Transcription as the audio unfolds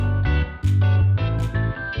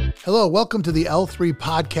Hello, welcome to the L3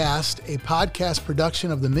 Podcast, a podcast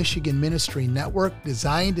production of the Michigan Ministry Network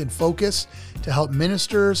designed and focused to help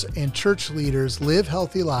ministers and church leaders live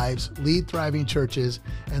healthy lives, lead thriving churches,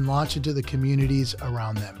 and launch into the communities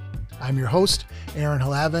around them. I'm your host, Aaron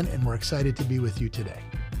Halavin, and we're excited to be with you today.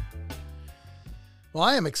 Well,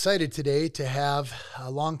 I am excited today to have a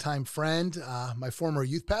longtime friend, my former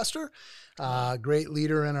youth pastor, great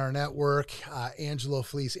leader in our network, Angelo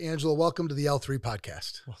Fleece. Angelo, welcome to the L3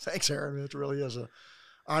 Podcast. Well, thanks, Aaron. It really is an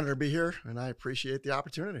honor to be here, and I appreciate the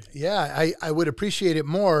opportunity. Yeah, I would appreciate it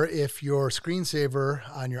more if your screensaver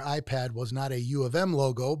on your iPad was not a U of M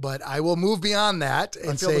logo, but I will move beyond that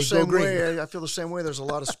and say go green. I feel the same way. There's a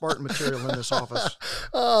lot of Spartan material in this office.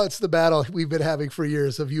 Oh, it's the battle we've been having for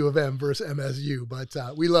years of U of M versus MSU, but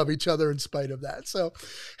we love each other in spite of that. So,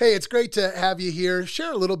 hey, it's great to have you here.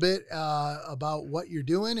 Share a little bit about what you're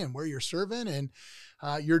doing and where you're serving and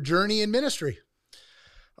your journey in ministry.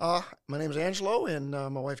 My name is Angelo, and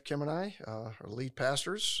my wife Kim and I are lead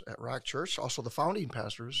pastors at Rock Church, also the founding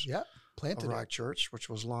pastors planted of Rock Church, which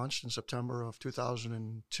was launched in September of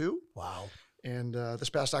 2002. Wow. And this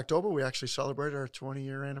past October, we actually celebrated our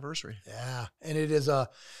 20-year anniversary. Yeah, and it is a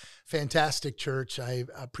fantastic church. I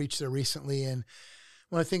preached there recently, and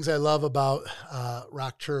one of the things I love about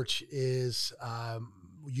Rock Church is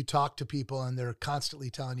you talk to people and they're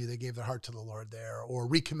constantly telling you they gave their heart to the Lord there or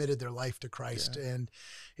recommitted their life to Christ. Yeah. And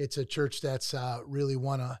it's a church that's really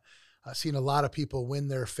seen a lot of people win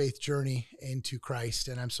their faith journey into Christ.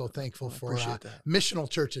 And I'm so thankful for missional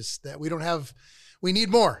churches that we don't have. We need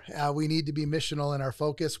more. We need to be missional in our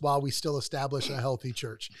focus while we still establish a healthy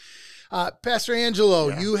church. Pastor Angelo,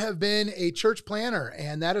 you have been a church planner,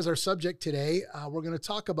 and that is our subject today. We're going to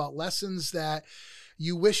talk about lessons that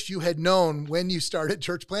you wished you had known when you started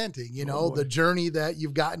church planting, the journey that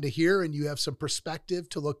you've gotten to hear, and you have some perspective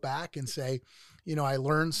to look back and say, I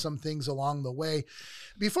learned some things along the way.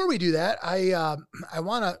 Before we do that, I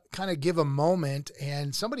want to kind of give a moment,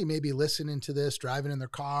 and somebody may be listening to this, driving in their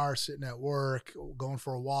car, sitting at work, going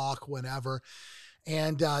for a walk, whenever,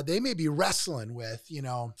 and they may be wrestling with,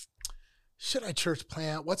 should I church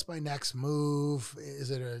plant? What's my next move? Is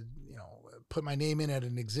it put my name in at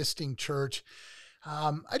an existing church?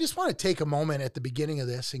 I just want to take a moment at the beginning of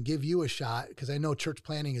this and give you a shot, because I know church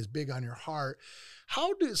planting is big on your heart.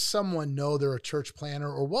 How does someone know they're a church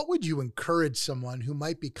planner, or what would you encourage someone who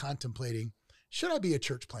might be contemplating, should I be a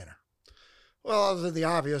church planner? Well, other than the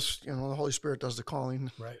obvious, the Holy Spirit does the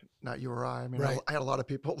calling, right? Not you or I. I mean, right. I had a lot of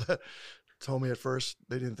people that told me at first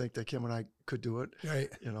they didn't think that Kim and I could do it, right?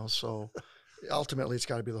 So ultimately it's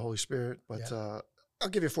got to be the Holy Spirit, but I'll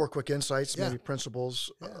give you 4 quick insights, maybe principles.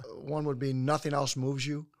 One would be nothing else moves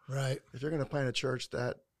you. Right. If you're going to plant a church,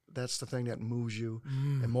 that's the thing that moves you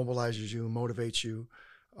and mobilizes you and motivates you.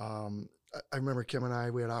 I remember Kim and I,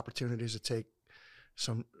 we had opportunities to take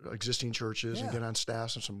some existing churches and get on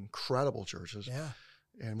staffs in some incredible churches. Yeah.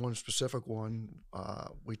 And one specific one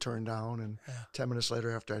we turned down, and 10 minutes later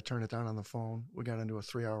after I turned it down on the phone, we got into a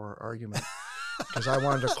 3-hour argument. Because I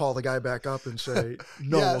wanted to call the guy back up and say,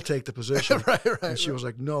 no, we'll take the position. right. And she was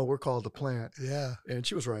like, no, we're called to plant. Yeah. And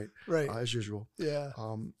she was right. As usual. Yeah.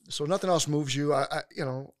 So nothing else moves you.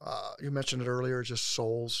 You mentioned it earlier, just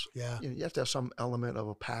souls. Yeah. You have to have some element of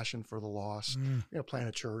a passion for the lost. You're going to plant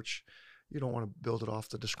a church. You don't want to build it off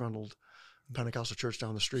the disgruntled Pentecostal church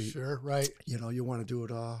down the street. Sure, right. You want to do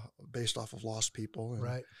it based off of lost people. And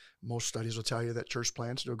right. Most studies will tell you that church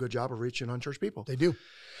plants do a good job of reaching unchurched people. They do.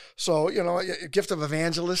 So, a gift of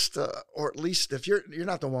evangelist, or at least if you're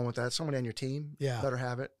not the one with that, somebody on your team better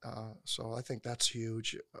have it. So I think that's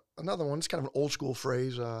huge. Another one, it's kind of an old school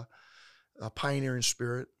phrase, a pioneering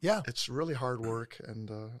spirit. Yeah. It's really hard work,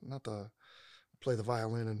 and not to play the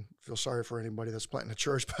violin and feel sorry for anybody that's planting a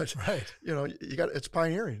church, but it's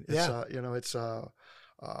pioneering. It's,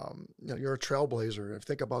 you're a trailblazer. If you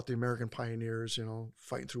think about the American pioneers,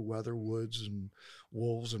 fighting through weather, woods and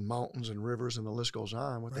wolves and mountains and rivers, and the list goes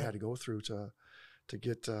on, what they had to go through to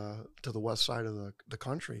get to the west side of the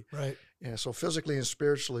country. Right. And so physically and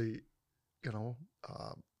spiritually,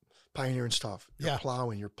 pioneering's tough. You're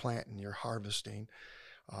plowing, you're planting, you're harvesting.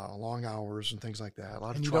 Long hours and things like that. A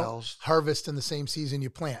lot of trials. Don't harvest in the same season you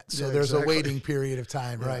plant, so there's a waiting period of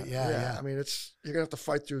time, right? Yeah. I mean, you're gonna have to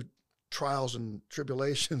fight through trials and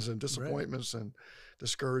tribulations and disappointments and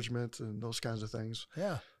discouragement and those kinds of things.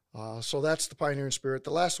 Yeah. So that's the pioneering spirit.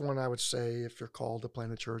 The last one I would say, if you're called to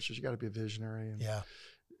plant a church, is you got to be a visionary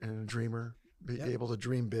and a dreamer. Be able to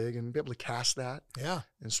dream big and be able to cast that. Yeah.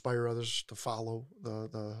 Inspire others to follow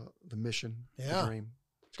the mission, the dream.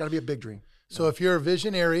 It's got to be a big dream. So if you're a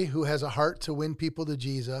visionary who has a heart to win people to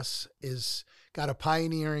Jesus, is got a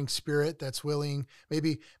pioneering spirit that's willing,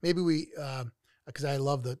 maybe we, because I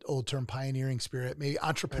love the old term pioneering spirit, maybe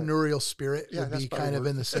entrepreneurial spirit would be kind of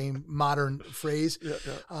in the same modern phrase.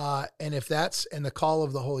 And if that's, and the call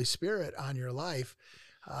of the Holy Spirit on your life,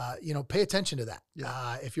 pay attention to that.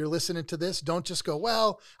 If you're listening to this, don't just go,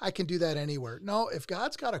 well, I can do that anywhere. No, if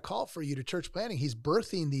God's got a call for you to church planting, he's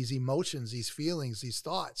birthing these emotions, these feelings, these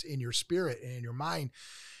thoughts in your spirit and in your mind.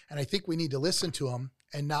 And I think we need to listen to them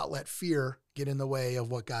and not let fear get in the way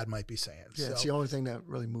of what God might be saying. Yeah, it's the only thing that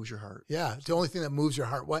really moves your heart. Yeah, it's the only thing that moves your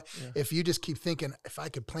heart. If you just keep thinking, if I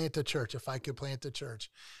could plant a church,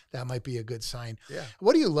 that might be a good sign. Yeah.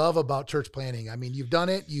 What do you love about church planting? I mean, you've done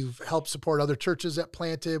it. You've helped support other churches that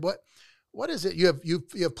planted. What is it? You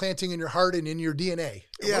have planting in your heart and in your DNA.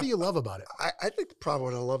 Yeah. What do you love about it? I think probably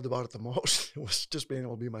what I loved about it the most was just being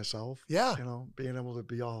able to be myself. Yeah. Being able to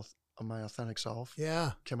be all my authentic self.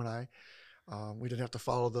 Yeah. Kim and I. We didn't have to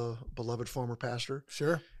follow the beloved former pastor.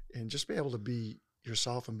 Sure. And just be able to be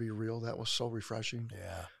yourself and be real. That was so refreshing.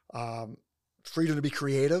 Yeah. Freedom to be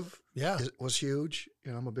creative. Yeah. Was huge.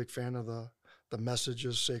 I'm a big fan of the message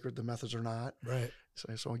is sacred, the methods are not. Right.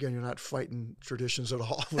 So again, you're not fighting traditions at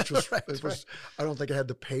all, which was, right. I don't think I had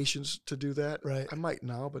the patience to do that. Right. I might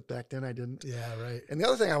now, but back then I didn't. Yeah. Right. And the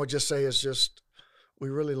other thing I would just say is just, we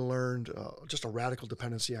really learned just a radical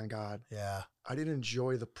dependency on God. Yeah. I didn't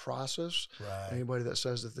enjoy the process. Right. Anybody that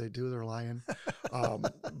says that they do, they're lying.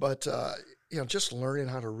 But just learning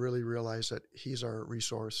how to really realize that he's our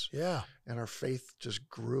resource. Yeah. And our faith just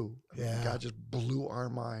grew. I mean, God just blew our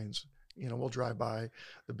minds. We'll drive by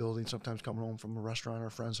the building, sometimes coming home from a restaurant or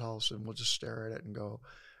a friend's house, and we'll just stare at it and go,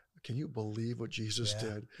 can you believe what Jesus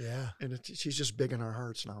did? Yeah. And he's just big in our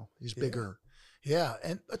hearts now. He's bigger. Yeah.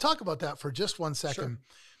 And talk about that for just 1 second. Sure.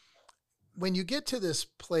 When you get to this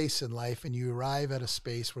place in life and you arrive at a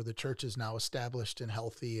space where the church is now established and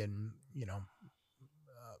healthy and,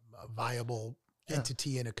 a viable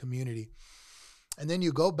entity in a community, and then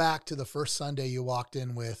you go back to the first Sunday you walked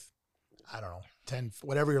in with, I don't know, 10,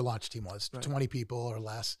 whatever your launch team was, right. 20 people or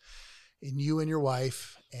less, and you and your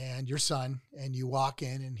wife and your son, and you walk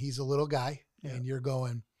in and he's a little guy and you're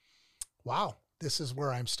going, wow, this is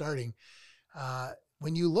where I'm starting.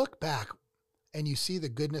 When you look back and you see the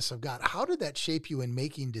goodness of God, how did that shape you in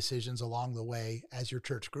making decisions along the way as your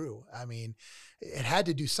church grew? I mean, it had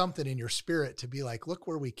to do something in your spirit to be like, look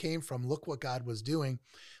where we came from, look what God was doing,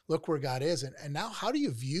 look where God is. And now how do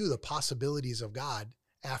you view the possibilities of God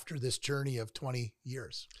after this journey of 20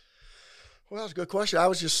 years? Well, that's a good question. I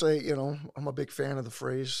would just say, I'm a big fan of the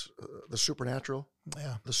phrase, the supernatural.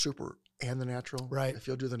 Yeah. The super and the natural. Right. If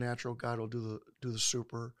you'll do the natural, God will do the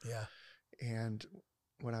super. Yeah. And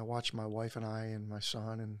when I watch my wife and I and my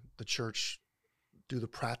son and the church do the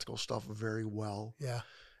practical stuff very well,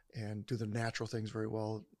 and do the natural things very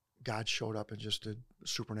well, God showed up and just did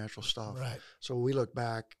supernatural stuff. Right. So we look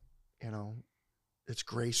back, it's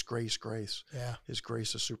grace, grace, grace. Yeah. His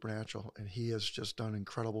grace is supernatural, and he has just done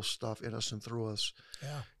incredible stuff in us and through us.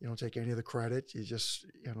 Yeah. You don't take any of the credit. You just,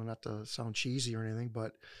 not to sound cheesy or anything,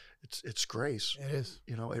 but it's grace. It is.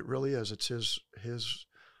 It really is. It's his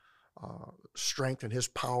strength and his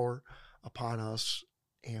power upon us.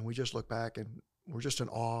 And we just look back and we're just in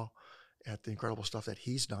awe at the incredible stuff that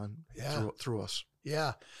he's done through us.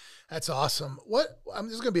 Yeah, that's awesome.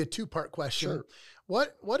 This is going to be a 2-part question. Sure.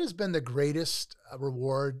 What has been the greatest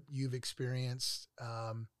reward you've experienced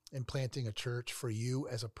in planting a church for you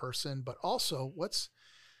as a person, but also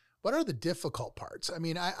what are the difficult parts? I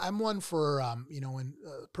mean, I'm one for, when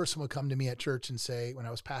a person would come to me at church and say, when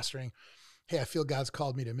I was pastoring, hey, I feel God's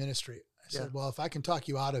called me to ministry. I said, well, if I can talk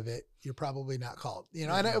you out of it, you're probably not called.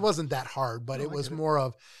 And it wasn't that hard, but it was more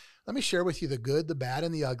of, let me share with you the good, the bad,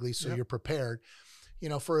 and the ugly so you're prepared.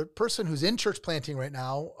 For a person who's in church planting right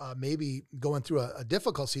now, maybe going through a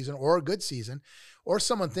difficult season or a good season, or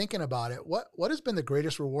someone thinking about it, what has been the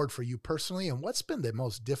greatest reward for you personally, and what's been the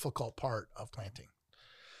most difficult part of planting?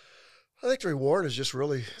 I think the reward is just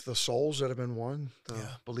really the souls that have been won, the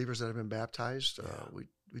believers that have been baptized.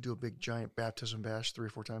 We do a big giant baptism bash 3 or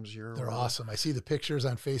 4 times a year. They're awesome. I see the pictures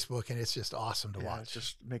on Facebook, and it's just awesome to watch. It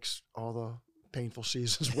just makes all the painful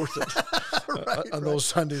seasons worth it on those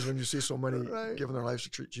Sundays when you see so many giving their lives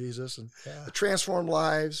to Jesus and the transformed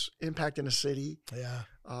lives, impacting a city. Yeah.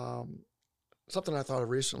 Something I thought of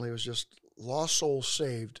recently was just lost souls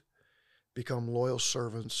saved become loyal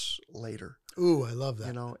servants later. Ooh, I love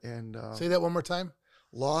that. And say that one more time.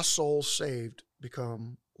 Lost souls saved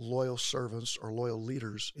become loyal servants or loyal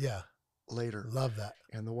leaders. Later. Love that.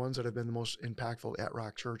 And the ones that have been the most impactful at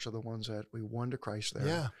Rock Church are the ones that we won to Christ there.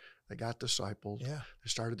 Yeah. They got discipled. Yeah. They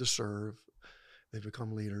started to serve. they've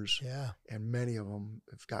become leaders. Yeah. And many of them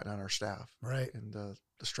have gotten on our staff. Right. And the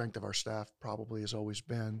strength of our staff probably has always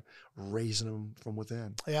been raising them from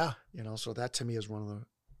within. Yeah. So that to me is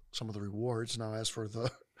some of the rewards. Now, as for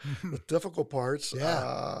the difficult parts,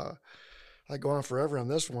 I go on forever on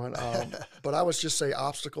this one. But I would just say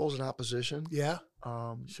obstacles and opposition. Yeah.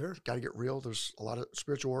 Sure. Got to get real. There's a lot of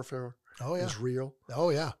spiritual warfare. Oh, yeah. Is real. Oh,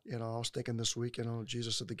 yeah. I was thinking this week,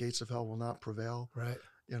 Jesus said the gates of hell will not prevail. Right.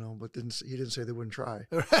 But he didn't say they wouldn't try.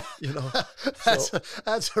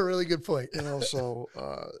 That's a really good point. So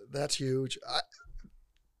that's huge.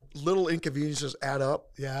 Little inconveniences add up.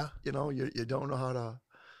 Yeah. You don't know how to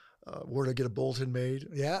where to get a bulletin made.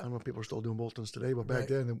 Yeah. I don't know if people are still doing bulletins today, but back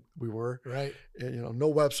then we were. Right. And,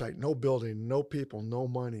 no website, no building, no people, no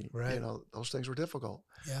money. Right. Those things were difficult.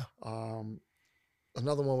 Yeah.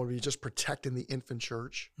 Another one would be just protecting the infant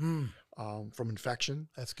church from infection.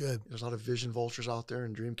 That's good. There's a lot of vision vultures out there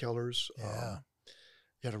and dream killers. Yeah.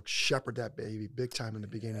 You had to shepherd that baby big time in the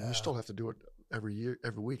beginning. Yeah. You still have to do it every year,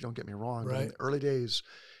 every week. Don't get me wrong. Right. But in the early days,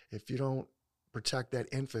 if you don't protect that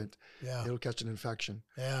infant, yeah, it'll catch an infection.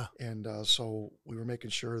 Yeah. And so we were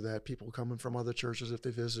making sure that people coming from other churches, if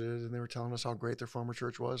they visited and they were telling us how great their former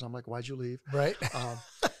church was, I'm like, why'd you leave? Right.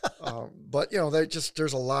 But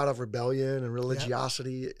there's a lot of rebellion and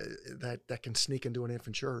religiosity that can sneak into an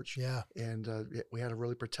infant church. Yeah. And we had to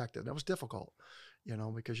really protect it. And that was difficult,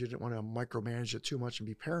 because you didn't want to micromanage it too much and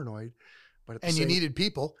be paranoid. But you needed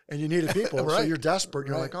people. And you needed people. Right. So you're desperate.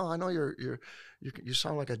 You're like, oh, I know you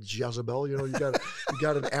sound like a Jezebel. You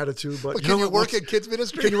got an attitude, but can you work in kids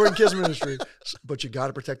ministry? Can you work in kids ministry? But you got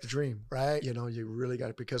to protect the dream. Right. You really got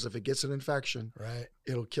it, because if it gets an infection, right,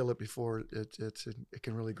 it'll kill it before it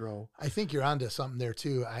can really grow. I think you're onto something there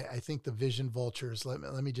too. I think the vision vultures, let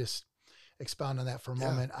me just expound on that for a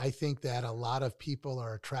moment. I think that a lot of people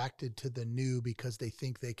are attracted to the new because they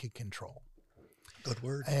think they can control. Good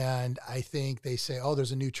word. And I think they say, oh,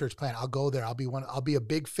 there's a new church plant. I'll go there. I'll be a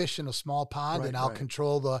big fish in a small pond, and I'll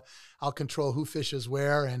control who fishes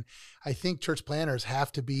where. And I think church planners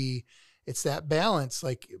have to be, it's that balance,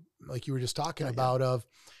 like you were just talking about, of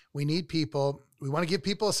we need people. We want to give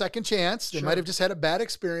people a second chance. They might have just had a bad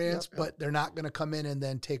experience, but they're not going to come in and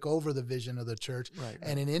then take over the vision of the church. Right.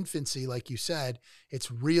 And in infancy, like you said,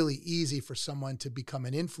 it's really easy for someone to become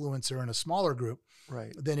an influencer in a smaller group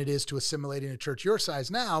than it is to assimilate in a church your size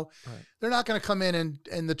now. Right. They're not going to come in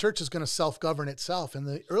and the church is going to self-govern itself. In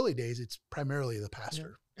the early days, it's primarily the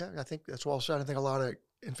pastor. Yeah, I think that's well said. I think a lot of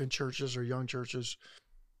infant churches or young churches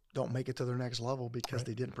don't make it to their next level because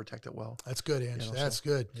they didn't protect it well. That's good, Ange. That's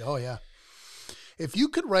good. Oh, yeah. If you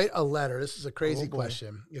could write a letter, this is a crazy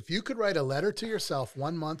question. If you could write a letter to yourself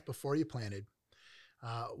 1 month before you planted,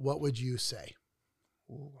 what would you say?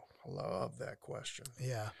 Ooh, I love that question.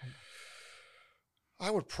 Yeah.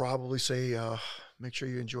 I would probably say, make sure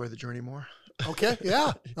you enjoy the journey more. Okay.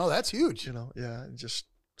 Yeah. No, that's huge. And just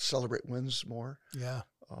celebrate wins more. Yeah.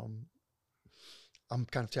 I'm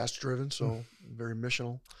kind of task driven, so very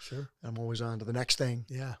missional. Sure. I'm always on to the next thing.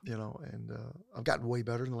 Yeah. And I've gotten way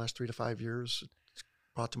better in the last 3 to 5 years. It's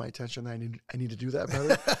brought to my attention that I need to do that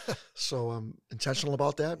better. So I'm intentional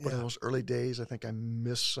about that. But in those early days, I think I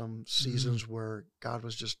missed some seasons where God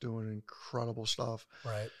was just doing incredible stuff.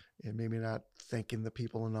 Right. And maybe not thanking the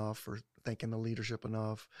people enough or thanking the leadership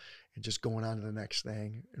enough, and just going on to the next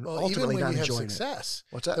thing. And ultimately even when not you have enjoying success,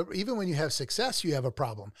 it. What's that? Even when you have success, you have a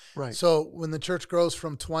problem. Right. So when the church grows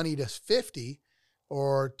from 20 to 50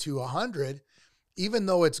 or to 100, even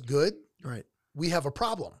though it's good, we have a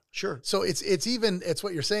problem. Sure. So it's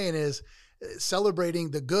what you're saying is celebrating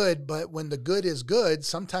the good, but when the good is good,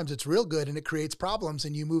 sometimes it's real good and it creates problems,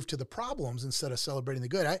 and you move to the problems instead of celebrating the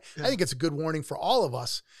good. I think it's a good warning for all of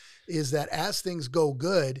us, is that as things go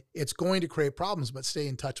good, it's going to create problems, but stay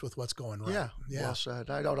in touch with what's going wrong. Yeah. Well said.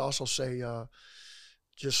 I'd also say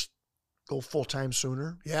just go full-time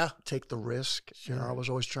sooner. Yeah. Take the risk. Sure. I was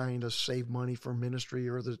always trying to save money for ministry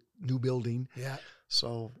or the new building. Yeah.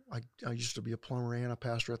 So I used to be a plumber and a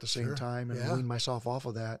pastor at the same time, and wean myself off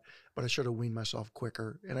of that, but I should have weaned myself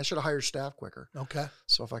quicker, and I should have hired staff quicker. Okay.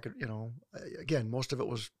 So if I could, again, most of it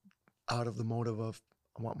was out of the motive of,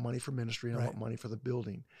 I want money for ministry and I want money for the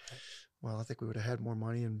building. Well, I think we would have had more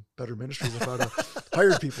money and better ministries if I'd have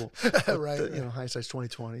hired people. But, hindsight's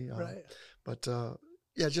 2020. Right. But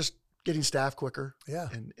just getting staff quicker. Yeah.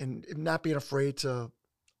 And not being afraid to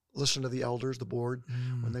listen to the elders, the board,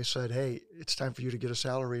 when they said, hey, it's time for you to get a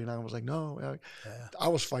salary. And I was like, no, I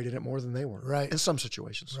was fighting it more than they were. Right. In some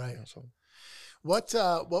situations. Right. So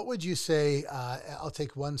what would you say, I'll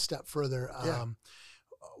take one step further.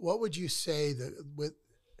 What would you say to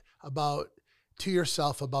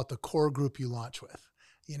yourself about the core group you launch with?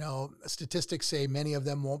 statistics say many of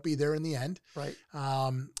them won't be there in the end. Right.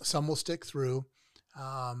 Some will stick through.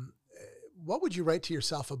 What would you write to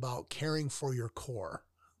yourself about caring for your core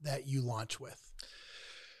that you launch with?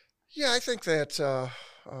 Yeah, I think that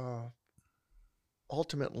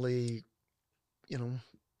ultimately,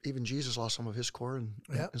 even Jesus lost some of his core,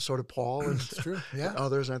 and so did Paul, and, it's true. Yeah. and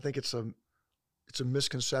others. And I think it's a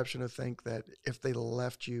misconception to think that if they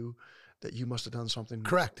left you, that you must have done something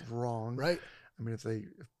wrong. Right. I mean, if they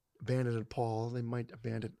abandoned Paul, they might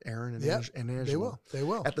abandon Aaron and Angelo. They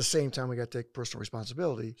will. At the same time, we got to take personal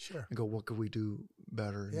responsibility and go, what could we do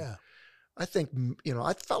better? And yeah. I think,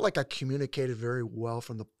 I felt like I communicated very well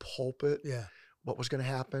from the pulpit what was going to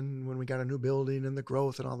happen when we got a new building and the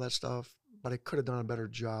growth and all that stuff. But I could have done a better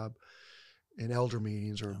job in elder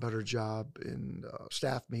meetings, or a better job in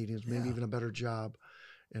staff meetings, maybe even a better job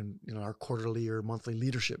in our quarterly or monthly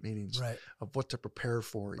leadership meetings of what to prepare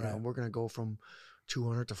for. You know, we're going to go from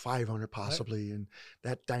 200 to 500 possibly, and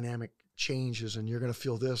that dynamic changes, and you're going to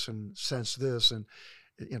feel this and sense this, and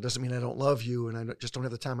it doesn't mean I don't love you, and I just don't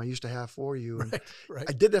have the time I used to have for you. And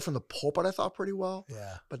I did that from the pulpit, I thought, pretty well,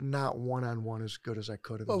 but not one-on-one as good as I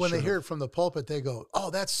could have. Well, when they hear it from the pulpit, they go,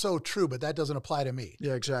 oh, that's so true, but that doesn't apply to me.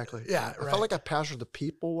 Yeah, exactly. Yeah, I felt like I pastored the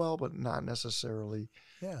people well, but not necessarily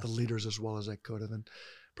the leaders as well as I could have. And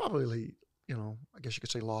probably, I guess you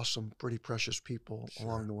could say lost some pretty precious people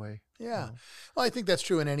along the way. Yeah. Well, I think that's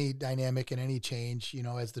true in any dynamic and any change.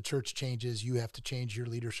 As the church changes, you have to change your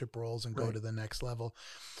leadership roles and go to the next level.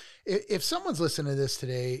 If someone's listening to this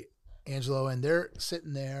today, Angelo, and they're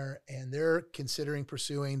sitting there and they're considering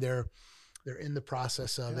pursuing, they're in the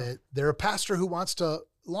process of it. They're a pastor who wants to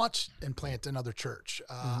launch and plant another church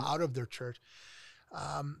out of their church.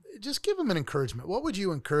 Just give them an encouragement. What would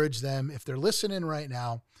you encourage them if they're listening right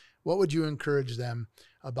now? What would you encourage them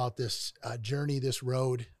about this journey, this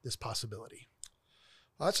road, this possibility?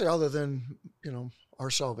 I'd say, other than,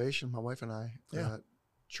 our salvation, my wife and I,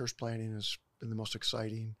 church planting has been the most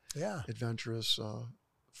exciting, adventurous,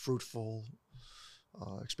 fruitful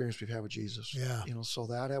experience we've had with Jesus. Yeah. So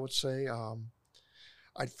that I would say,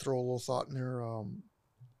 I'd throw a little thought in there.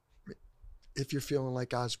 If you're feeling like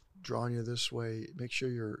God's drawing you this way, make sure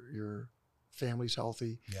your family's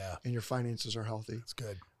healthy and your finances are healthy. That's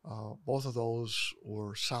good. Both of those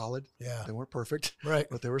were solid. Yeah. They weren't perfect,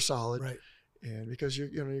 but they were solid. Right. And because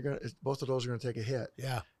both of those are going to take a hit.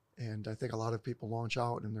 Yeah. And I think a lot of people launch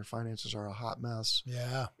out and their finances are a hot mess.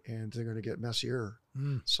 Yeah. And they're going to get messier.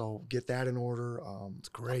 So get that in order. It's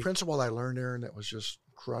great. A principle I learned, Aaron, that was just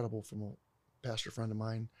incredible from a pastor friend of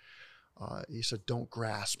mine. He said, don't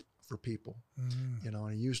grasp for people,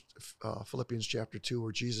 and he used Philippians chapter 2,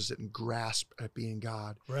 where Jesus didn't grasp at being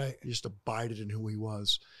God. Right. He just abided in who he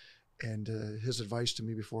was. And his advice to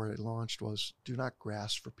me before I launched was, do not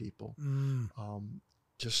grasp for people.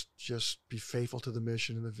 Just be faithful to the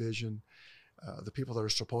mission and the vision. The people that are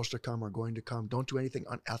supposed to come are going to come. Don't do anything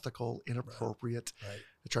unethical, inappropriate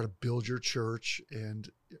to try to build your church. And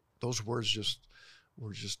those words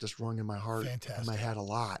were just rung in my heart and my head a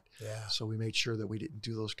lot. Yeah. So we made sure that we didn't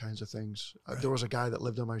do those kinds of things. There was a guy that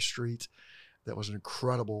lived on my street that was an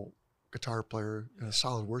incredible guitar player and a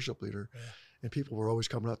solid worship leader. Yeah. And people were always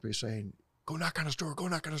coming up to me saying, go knock on his door,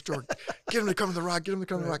 get him to come to the Rock,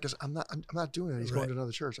 Because I'm not doing that. He's going to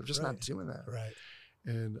another church. I'm just not doing that. Right.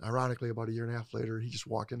 And ironically, about a year and a half later, he just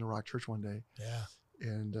walked into Rock Church one day. Yeah.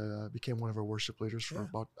 And became one of our worship leaders for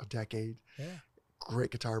about a decade. Yeah.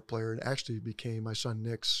 Great guitar player, and actually became my son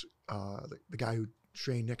Nick's the guy who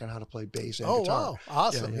trained Nick on how to play bass and guitar. Oh, wow.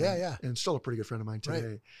 Awesome. Yeah. And still a pretty good friend of mine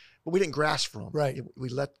today. But we didn't grasp for him. Right. We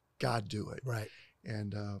let God do it. Right.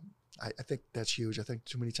 And I think that's huge. I think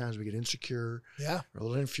too many times we get insecure. Yeah. We're a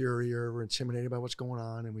little inferior. We're intimidated by what's going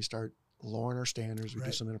on, and we start lowering our standards. We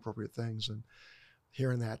do some inappropriate things. And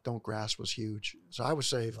hearing that, don't grasp, was huge. So I would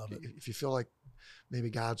say if you feel like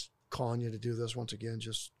maybe God's calling you to do this, once again,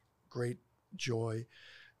 just great joy.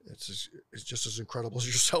 It's just as incredible as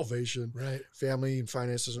your salvation. Right. Family and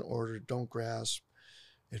finances in order. Don't grasp.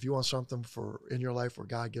 If you want something in your life where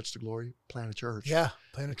God gets the glory, plant a church. Yeah,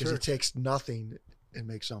 plant a because church. He takes nothing and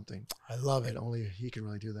makes something. I love it. And only He can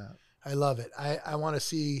really do that. I love it. I want to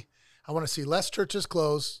see less churches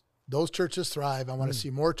close. Those churches thrive. I want to see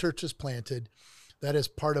more churches planted. That is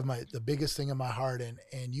part of the biggest thing in my heart.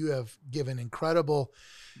 And you have given incredible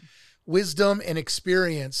wisdom and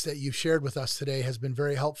experience that you've shared with us today has been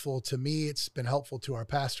very helpful to me. It's been helpful to our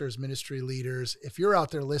pastors, ministry leaders. If you're out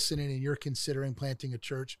there listening and you're considering planting a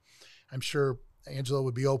church, I'm sure Angelo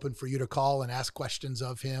would be open for you to call and ask questions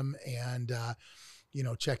of him and,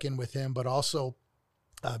 check in with him. But also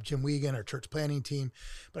Jim Wiegand, our church planning team.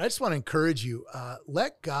 But I just want to encourage you,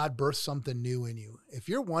 let God birth something new in you. If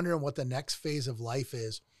you're wondering what the next phase of life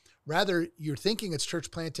is, rather you're thinking it's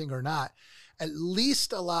church planting or not, at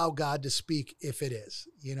least allow God to speak if it is.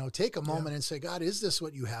 Take a moment and say, God, is this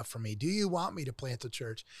what you have for me? Do you want me to plant a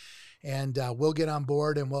church? And we'll get on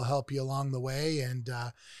board and we'll help you along the way. And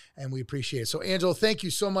we appreciate it. So Angelo, thank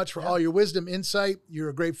you so much for all your wisdom, insight. You're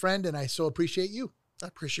a great friend, and I so appreciate you. I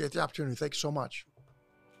appreciate the opportunity. Thank you so much.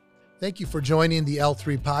 Thank you for joining the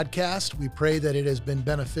L3 podcast. We pray that it has been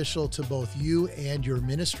beneficial to both you and your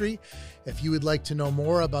ministry. If you would like to know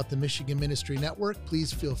more about the Michigan Ministry Network,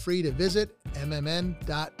 please feel free to visit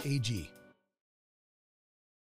mmn.ag.